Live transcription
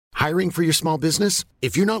Hiring for your small business?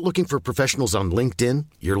 If you're not looking for professionals on LinkedIn,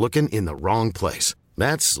 you're looking in the wrong place.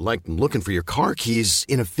 That's like looking for your car keys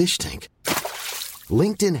in a fish tank.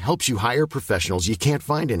 LinkedIn helps you hire professionals you can't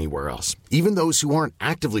find anywhere else, even those who aren't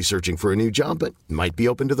actively searching for a new job but might be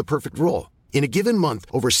open to the perfect role. In a given month,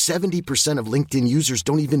 over 70% of LinkedIn users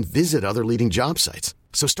don't even visit other leading job sites.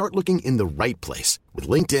 So start looking in the right place. With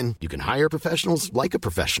LinkedIn, you can hire professionals like a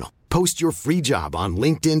professional. Post your free job on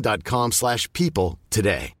linkedin.com/people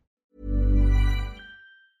today.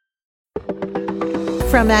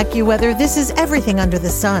 From AccuWeather, this is Everything Under the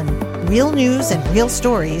Sun. Real news and real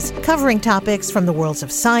stories covering topics from the worlds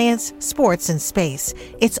of science, sports, and space.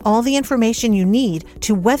 It's all the information you need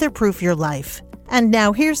to weatherproof your life. And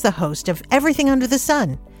now here's the host of Everything Under the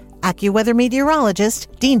Sun, AccuWeather meteorologist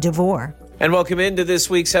Dean DeVore. And welcome into this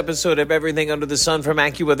week's episode of Everything Under the Sun from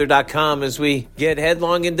AccuWeather.com as we get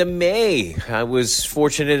headlong into May. I was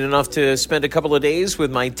fortunate enough to spend a couple of days with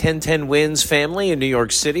my 1010 Winds family in New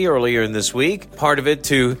York City earlier in this week. Part of it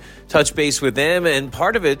to touch base with them and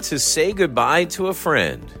part of it to say goodbye to a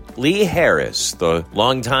friend. Lee Harris, the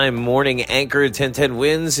longtime morning anchor at 1010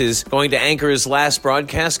 Winds, is going to anchor his last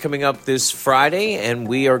broadcast coming up this Friday, and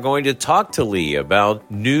we are going to talk to Lee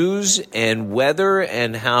about news and weather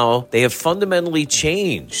and how they have fundamentally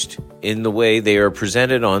changed in the way they are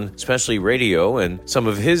presented on especially radio, and some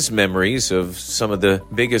of his memories of some of the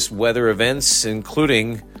biggest weather events,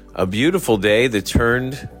 including a beautiful day that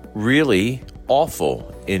turned really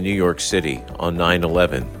awful in New York City on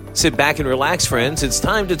 9/11. Sit back and relax, friends. It's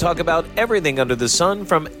time to talk about everything under the sun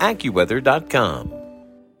from AccuWeather.com.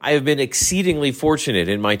 I have been exceedingly fortunate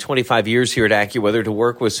in my 25 years here at AccuWeather to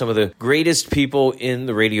work with some of the greatest people in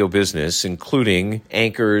the radio business, including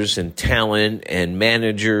anchors and talent and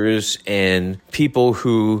managers and people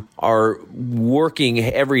who are working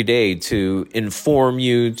every day to inform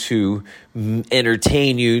you, to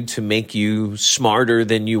entertain you, to make you smarter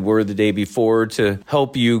than you were the day before, to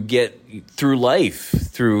help you get through life,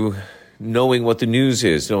 through knowing what the news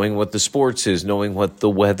is, knowing what the sports is, knowing what the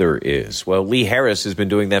weather is. Well, Lee Harris has been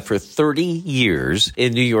doing that for 30 years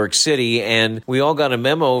in New York City, and we all got a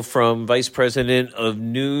memo from Vice President of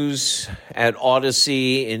News at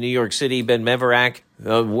Odyssey in New York City, Ben Meverak,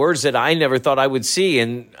 words that I never thought I would see,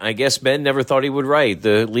 and I guess Ben never thought he would write.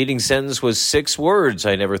 The leading sentence was 6 words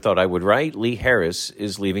I never thought I would write. Lee Harris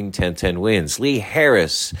is leaving 1010 Winds. Lee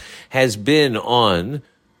Harris has been on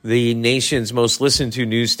the nation's most listened to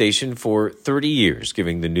news station for 30 years,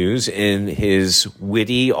 giving the news in his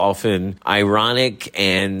witty, often ironic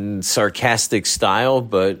and sarcastic style,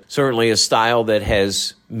 but certainly a style that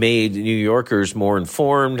has made New Yorkers more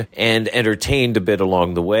informed and entertained a bit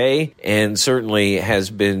along the way, and certainly has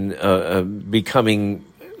been becoming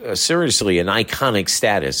seriously an iconic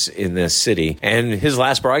status in this city. And his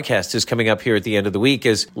last broadcast is coming up here at the end of the week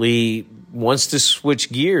as Lee wants to switch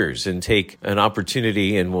gears and take an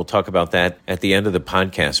opportunity, and we'll talk about that at the end of the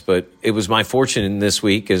podcast. But it was my fortune this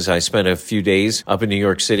week, as I spent a few days up in New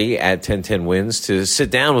York City at 1010 Winds, to sit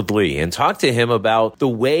down with Lee and talk to him about the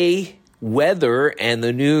way weather and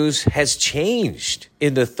the news has changed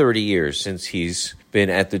in the 30 years since he's been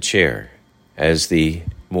at the chair as the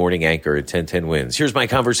morning anchor at 1010 Winds. Here's my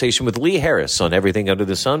conversation with Lee Harris on Everything Under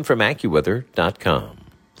the Sun from AccuWeather.com.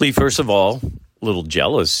 Lee, first of all, a little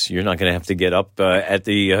jealous. You're not going to have to get up at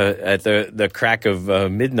the crack of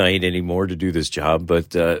midnight anymore to do this job,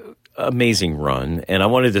 but amazing run. And I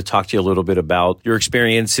wanted to talk to you a little bit about your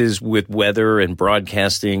experiences with weather and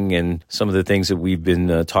broadcasting and some of the things that we've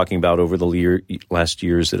been talking about over the last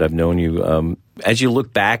years that I've known you. As you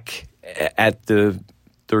look back at the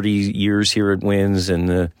 30 years here at Winds and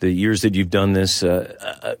the years that you've done this,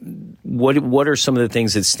 what are some of the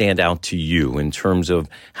things that stand out to you in terms of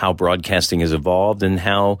how broadcasting has evolved and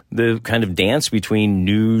how the kind of dance between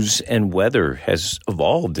news and weather has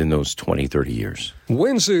evolved in those 20, 30 years?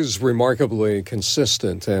 Winds is remarkably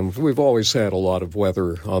consistent, and we've always had a lot of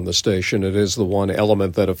weather on the station. It is the one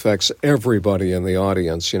element that affects everybody in the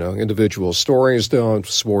audience. You know, individual stories don't,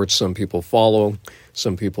 sports some people follow,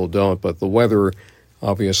 some people don't, but the weather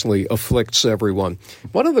obviously afflicts everyone.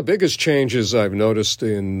 One of the biggest changes I've noticed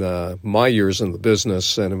in my years in the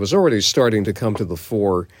business, and it was already starting to come to the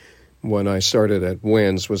fore when I started at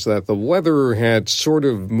Winds, was that the weather had sort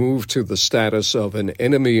of moved to the status of an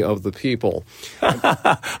enemy of the people.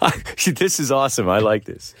 This is awesome. I like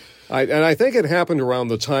this. I think it happened around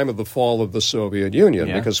the time of the fall of the Soviet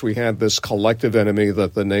Union, because we had this collective enemy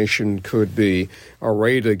that the nation could be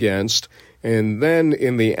arrayed against. And then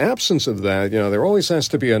in the absence of that, there always has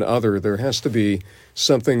to be an other. There has to be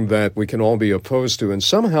something that we can all be opposed to. And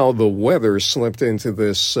somehow the weather slipped into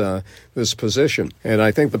this position. And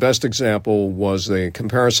I think the best example was a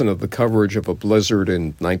comparison of the coverage of a blizzard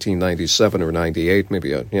in 1997 or 98,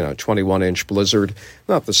 maybe a 21-inch blizzard,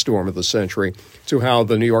 not the storm of the century, to how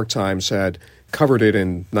the New York Times had covered it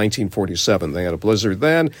in 1947. They had a blizzard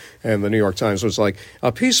then, and the New York Times was like, a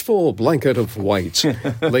peaceful blanket of white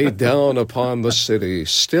laid down upon the city,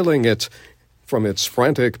 stilling it from its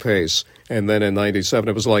frantic pace. And then in 97,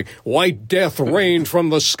 it was like, white death rained from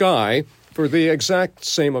the sky for the exact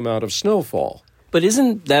same amount of snowfall. But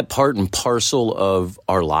isn't that part and parcel of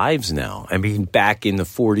our lives now? I mean, back in the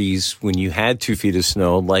 40s, when you had 2 feet of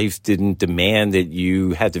snow, life didn't demand that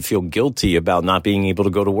you had to feel guilty about not being able to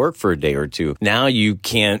go to work for a day or two. Now you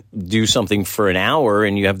can't do something for an hour,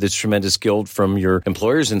 and you have this tremendous guilt from your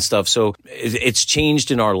employers and stuff. So it's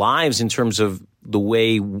changed in our lives in terms of the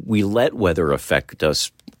way we let weather affect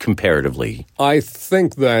us comparatively. I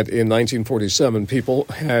think that in 1947, people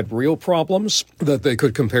had real problems that they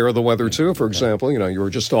could compare the weather to. For example, you were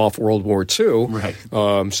just off World War II.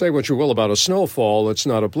 Right. Say what you will about a snowfall, it's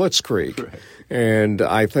not a blitzkrieg. Right. And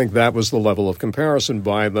I think that was the level of comparison.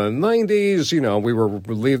 By the 90s, we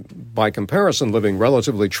were, by comparison, living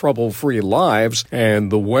relatively trouble-free lives, and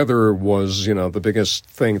the weather was, the biggest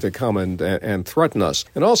thing to come and threaten us.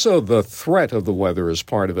 And also the threat of the weather is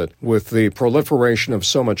part of it. With the proliferation of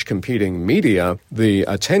so much competing media, the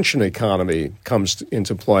attention economy comes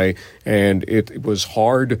into play, and it was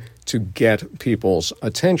hard to get people's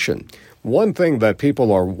attention. One thing that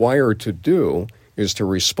people are wired to do is to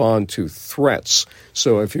respond to threats.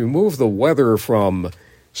 So if you move the weather from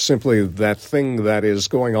simply that thing that is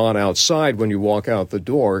going on outside when you walk out the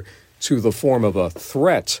door to the form of a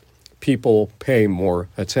threat, people pay more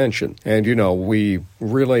attention. And, we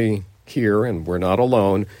really here, and we're not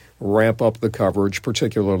alone, ramp up the coverage,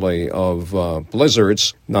 particularly of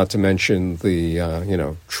blizzards, not to mention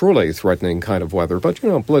the, truly threatening kind of weather, but,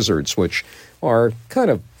 blizzards, which are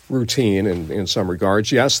kind of routine in some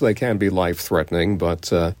regards. Yes, they can be life-threatening,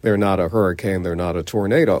 but they're not a hurricane, they're not a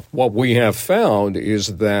tornado. What we have found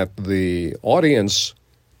is that the audience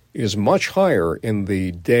is much higher in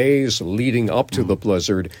the days leading up to the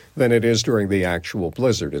blizzard than it is during the actual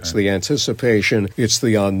blizzard. It's the anticipation, it's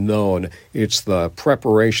the unknown, it's the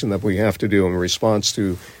preparation that we have to do in response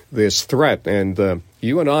to this threat. And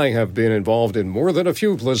you and I have been involved in more than a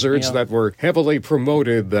few blizzards that were heavily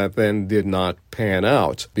promoted that then did not pan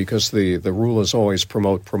out, because the rule is always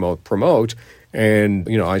promote. And,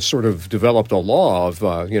 I sort of developed a law of,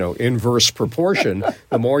 inverse proportion.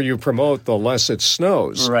 The more you promote, the less it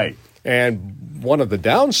snows. Right. And one of the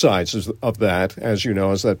downsides of that, as you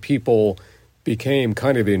know, is that people became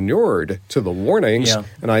kind of inured to the warnings. Yeah.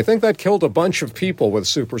 And I think that killed a bunch of people with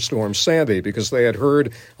Superstorm Sandy, because they had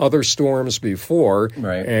heard other storms before,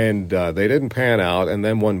 right, and they didn't pan out. And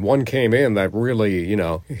then when one came in that really,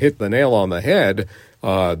 hit the nail on the head,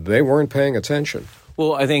 they weren't paying attention.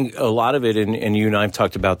 Well, I think a lot of it, and you and I have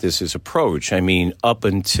talked about this as approach. I mean, up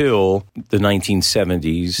until the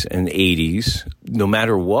 1970s and 80s, no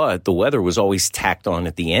matter what, the weather was always tacked on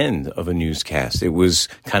at the end of a newscast. It was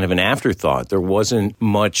kind of an afterthought. There wasn't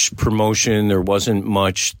much promotion. There wasn't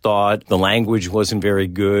much thought. The language wasn't very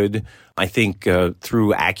good. I think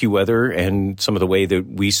through AccuWeather and some of the way that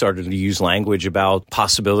we started to use language about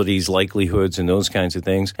possibilities, likelihoods, and those kinds of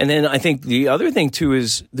things. And then I think the other thing, too,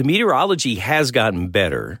 is the meteorology has gotten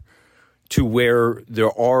better to where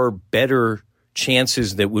there are better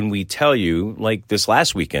chances that when we tell you, like this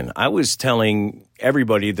last weekend, I was telling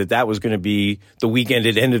everybody that was going to be the weekend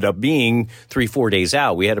it ended up being 3-4 days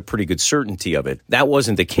out. We had a pretty good certainty of it. That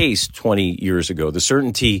wasn't the case 20 years ago. The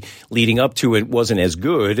certainty leading up to it wasn't as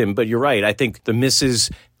good. But you're right. I think the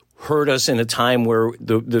misses hurt us in a time where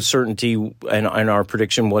the certainty and our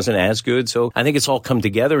prediction wasn't as good. So I think it's all come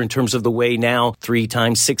together in terms of the way now 3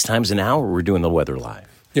 times, 6 times an hour we're doing the weather live.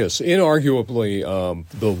 Yes, inarguably,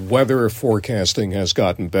 the weather forecasting has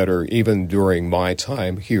gotten better even during my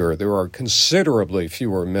time here. There are considerably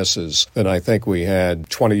fewer misses than I think we had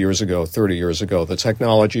 20 years ago, 30 years ago. The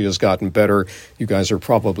technology has gotten better. You guys are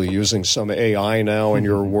probably using some AI now in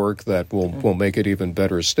your work that will make it even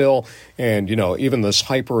better still. And, even this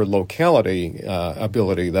hyper-locality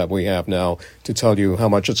ability that we have now to tell you how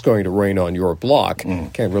much it's going to rain on your block.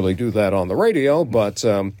 Can't really do that on the radio, but,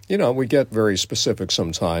 we get very specific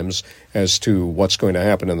sometimes. sometimes as to what's going to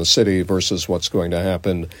happen in the city versus what's going to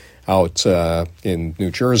happen out in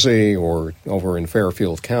New Jersey or over in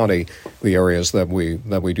Fairfield County, the areas that we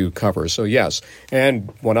do cover. So yes,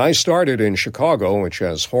 and when I started in Chicago, which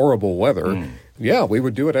has horrible weather, yeah, we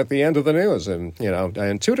would do it at the end of the news, and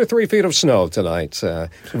 2 to 3 feet of snow tonight.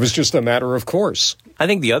 It was just a matter of course. I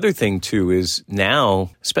think the other thing too is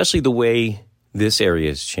now, especially the way this area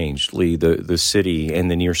has changed, Lee, the city and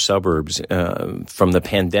the near suburbs from the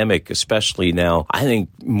pandemic, especially now. I think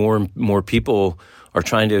more people are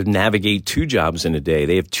trying to navigate 2 jobs in a day.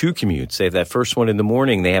 They have 2 commutes. They have that first one in the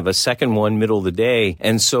morning. They have a second one middle of the day.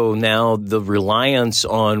 And so now the reliance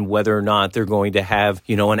on whether or not they're going to have,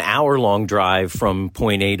 an hour-long drive from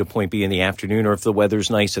point A to point B in the afternoon, or if the weather's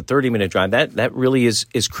nice, a 30-minute drive, that really is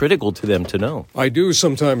critical to them to know. I do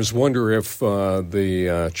sometimes wonder if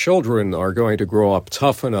the children are going to grow up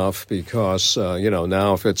tough enough because,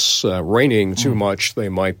 now if it's raining too much, they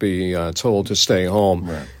might be told to stay home.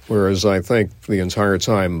 Right. Whereas I think the entire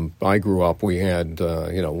time I grew up, we had,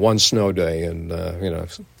 one snow day and,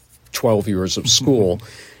 12 years of school.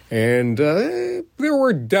 And there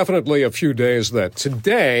were definitely a few days that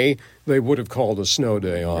today they would have called a snow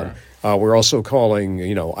day on. Right. We're also calling,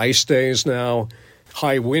 ice days now,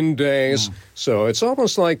 high wind days. So it's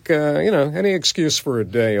almost like, any excuse for a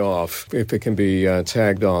day off if it can be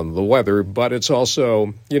tagged on the weather. But it's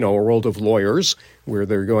also, a world of lawyers where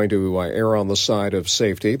they're going to err on the side of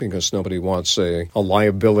safety because nobody wants a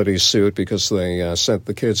liability suit because they sent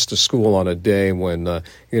the kids to school on a day when,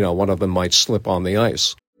 one of them might slip on the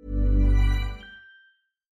ice.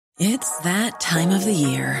 It's that time of the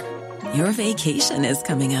year. Your vacation is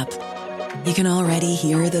coming up. You can already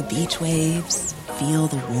hear the beach waves, feel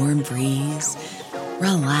the warm breeze,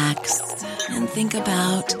 relax, and think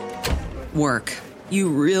about work. You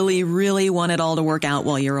really, really want it all to work out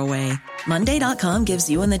while you're away. Monday.com gives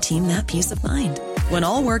you and the team that peace of mind. When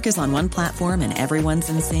all work is on one platform and everyone's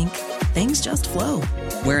in sync, things just flow.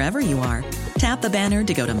 Wherever you are, tap the banner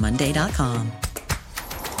to go to Monday.com.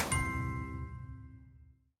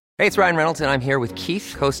 Hey, it's Ryan Reynolds, and I'm here with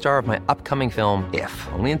Keith, co-star of my upcoming film, If,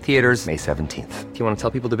 only in theaters May 17th. Do you want to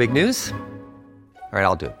tell people the big news? All right,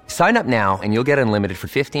 I'll do it. Sign up now and you'll get unlimited for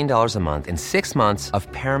 $15 a month and 6 months of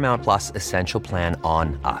Paramount Plus Essential Plan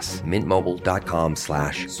on us.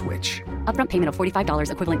 MintMobile.com/switch. Upfront payment of $45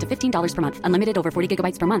 equivalent to $15 per month. Unlimited over 40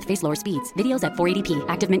 gigabytes per month. Face lower speeds. Videos at 480p.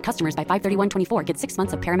 Active Mint customers by 531.24 get 6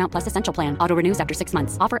 months of Paramount Plus Essential Plan. Auto renews after 6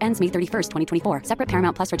 months. Offer ends May 31st, 2024. Separate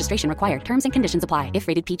Paramount Plus registration required. Terms and conditions apply if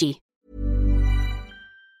rated PG.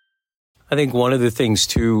 I think one of the things,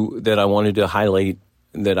 too, that I wanted to highlight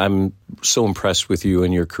that I'm so impressed with you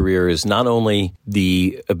in your career is not only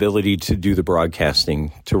the ability to do the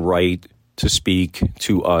broadcasting, to write, to speak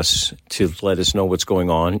to us, to let us know what's going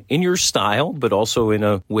on in your style, but also in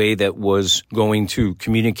a way that was going to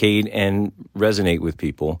communicate and resonate with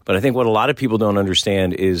people. But I think what a lot of people don't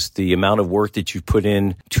understand is the amount of work that you put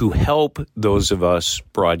in to help those of us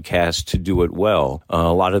broadcast to do it well.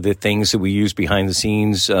 A lot of the things that we use behind the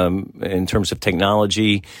scenes in terms of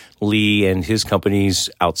technology, Lee and his companies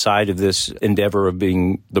outside of this endeavor of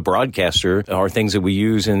being the broadcaster are things that we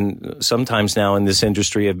use and sometimes now in this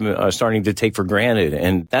industry are starting to take for granted.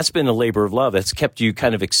 And that's been a labor of love. That's kept you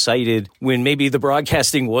kind of excited when maybe the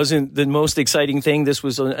broadcasting wasn't the most exciting thing. This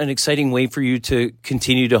was an exciting way for you to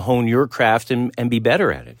continue to hone your craft and be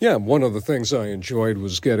better at it. Yeah, one of the things I enjoyed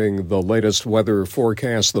was getting the latest weather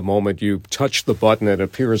forecast the moment you touch the button. It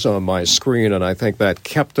appears on my screen, and I think that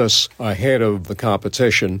kept us ahead of the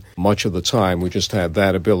competition. Much of the time, we just had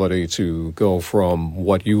that ability to go from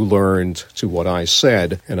what you learned to what I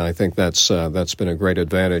said, and I think that's been a great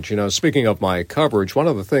advantage. Speaking of my coverage, one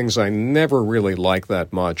of the things I never really liked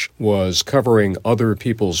that much was covering other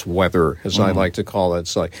people's weather, as I like to call it.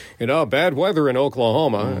 It's like, bad weather in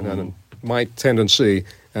Oklahoma, and my tendency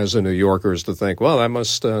as a New Yorker is to think, well, that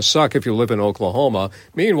must suck if you live in Oklahoma.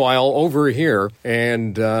 Meanwhile, over here,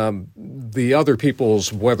 and the other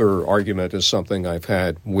people's weather argument is something I've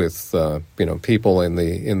had with people in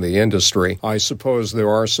the industry. I suppose there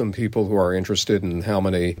are some people who are interested in how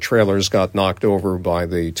many trailers got knocked over by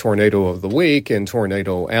the tornado of the week in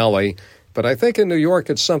Tornado Alley. But I think in New York,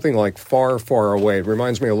 it's something like far, far away. It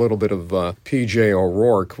reminds me a little bit of P.J.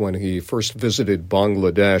 O'Rourke when he first visited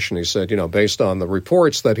Bangladesh. And he said, based on the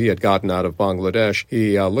reports that he had gotten out of Bangladesh,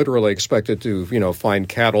 he literally expected to, find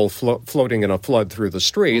cattle floating in a flood through the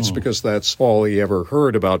streets because that's all he ever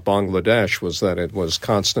heard about Bangladesh was that it was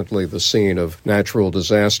constantly the scene of natural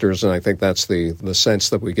disasters. And I think that's the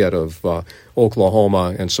sense that we get of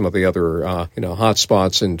Oklahoma and some of the other, hot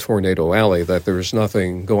spots in Tornado Alley, that there's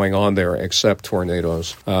nothing going on there except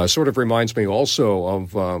tornadoes. Sort of reminds me also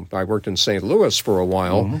of, I worked in St. Louis for a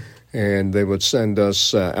while, and they would send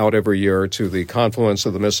us out every year to the confluence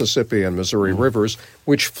of the Mississippi and Missouri rivers,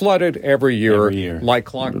 which flooded every year. Like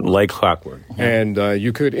clockwork. Like clockwork. And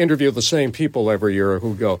you could interview the same people every year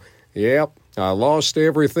who go, yep, I lost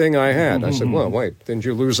everything I had. I said, well, wait, didn't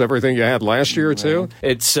you lose everything you had last year, too?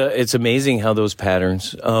 It's amazing how those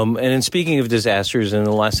patterns. And in speaking of disasters, and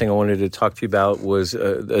the last thing I wanted to talk to you about was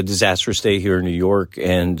a disastrous day here in New York.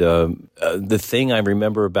 And the thing I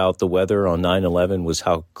remember about the weather on 9/11 was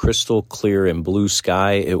how crystal clear and blue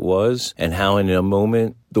sky it was, and how in a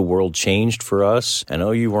moment the world changed for us. I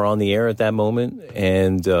know you were on the air at that moment,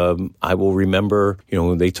 and I will remember,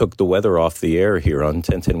 they took the weather off the air here on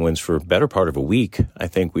 1010 Winds for a better part of a week. I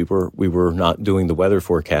think we were not doing the weather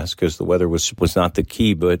forecast because the weather was not the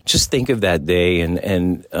key. But just think of that day,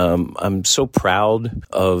 and I'm so proud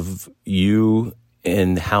of you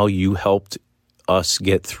and how you helped us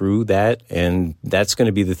get through that, and that's going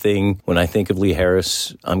to be the thing when I think of Lee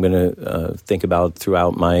Harris, I'm going to think about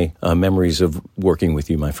throughout my memories of working with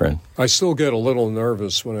you, my friend. I still get a little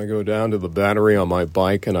nervous when I go down to the Battery on my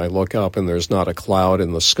bike and I look up and there's not a cloud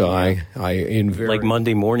in the sky. Like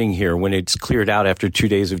Monday morning here when it's cleared out after 2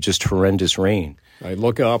 days of just horrendous rain. I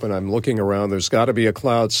look up and I'm looking around. There's got to be a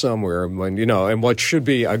cloud somewhere. And what should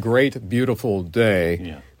be a great, beautiful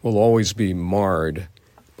day will always be marred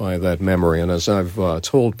by that memory. And as I've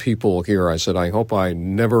told people here, I said, I hope I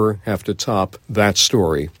never have to top that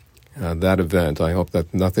story, that event. I hope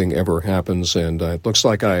that nothing ever happens. And it looks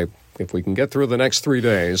like if we can get through the next 3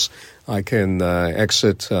 days, I can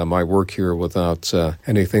exit my work here without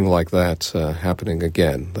anything like that happening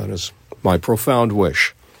again. That is my profound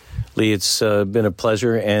wish. Lee, it's been a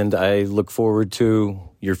pleasure, and I look forward to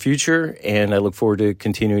your future, and I look forward to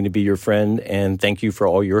continuing to be your friend, and thank you for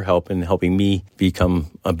all your help in helping me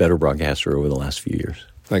become a better broadcaster over the last few years.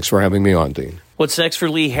 Thanks for having me on, Dean. What's next for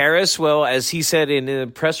Lee Harris? Well, as he said in a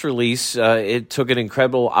press release, it took an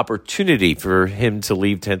incredible opportunity for him to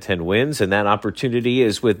leave 1010 Winds, and that opportunity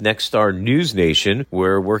is with Nexstar News Nation.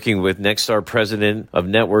 We're working with Nexstar President of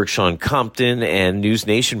Network Sean Compton and News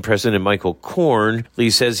Nation President Michael Korn. Lee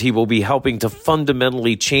says he will be helping to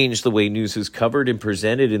fundamentally change the way news is covered and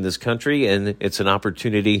presented in this country, and it's an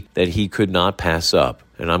opportunity that he could not pass up.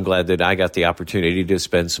 And I'm glad that I got the opportunity to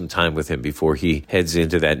spend some time with him before he heads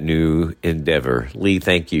into that new endeavor. Lee,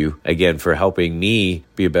 thank you again for helping me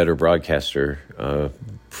be a better broadcaster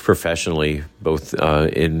professionally, both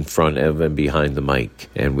in front of and behind the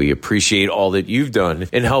mic. And we appreciate all that you've done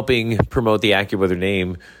in helping promote the AccuWeather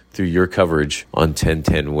name through your coverage on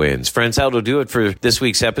 1010 Winds. Friends, that'll do it for this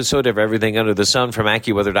week's episode of Everything Under the Sun from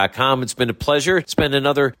AccuWeather.com. It's been a pleasure. Spend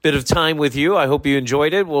another bit of time with you. I hope you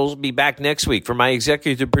enjoyed it. We'll be back next week. For my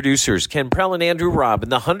executive producers, Ken Prell and Andrew Robb,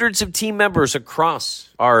 and the hundreds of team members across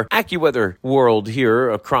our AccuWeather world here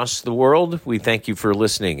across the world, we thank you for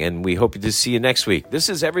listening, and we hope to see you next week. This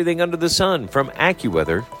is Everything Under the Sun from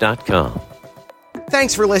AccuWeather.com.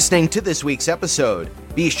 Thanks for listening to this week's episode.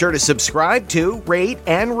 Be sure to subscribe to, rate,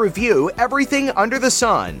 and review Everything Under the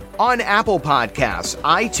Sun on Apple Podcasts,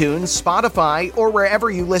 iTunes, Spotify, or wherever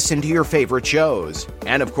you listen to your favorite shows.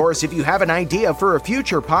 And of course, if you have an idea for a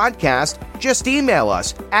future podcast, just email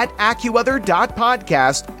us at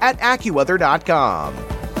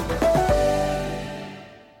AccuWeather.podcast@AccuWeather.com.